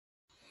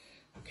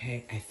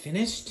Okay, I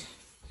finished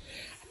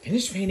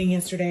painting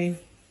yesterday.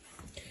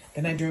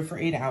 Then I drove for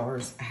 8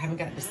 hours. I haven't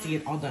gotten to see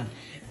it all done.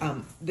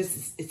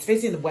 It's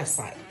facing the west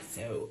side.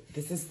 So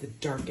this is the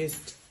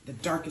darkest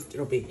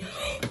it'll be.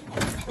 Oh my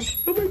gosh,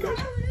 oh my gosh,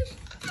 oh my gosh.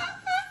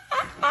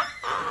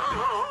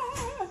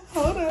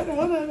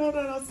 Hold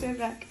on, I'll stand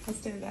back.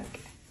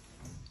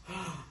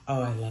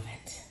 Oh, I love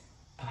it.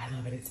 Oh, I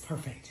love it, it's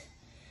perfect.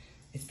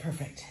 It's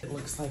perfect. It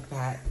looks like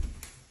that,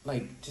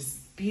 like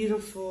just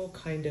beautiful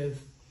kind of,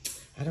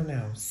 I don't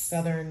know,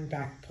 southern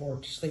back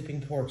porch,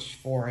 sleeping porch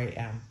for a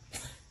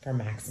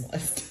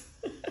maximalist.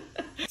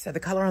 So the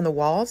color on the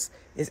walls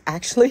is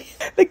actually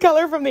the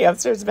color from the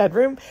upstairs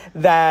bedroom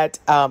that,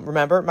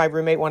 remember, my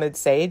roommate wanted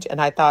sage,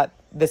 and I thought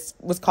this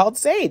was called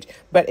sage,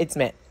 but it's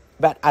mint.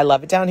 But I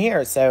love it down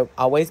here, so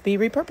always be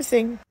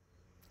repurposing.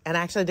 And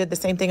I actually did the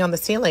same thing on the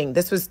ceiling.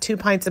 This was 2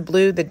 pints of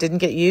blue that didn't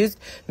get used,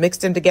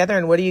 mixed them together,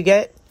 and what do you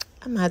get?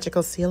 A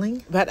magical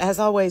ceiling. But as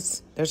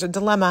always, there's a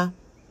dilemma.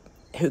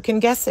 Who can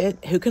guess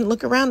it? Who can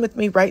look around with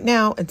me right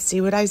now and see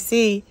what I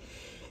see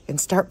and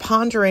start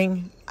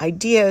pondering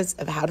ideas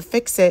of how to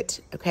fix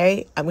it?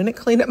 Okay, I'm going to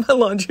clean up my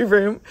laundry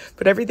room,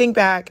 put everything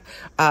back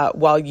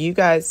while you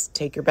guys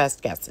take your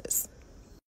best guesses.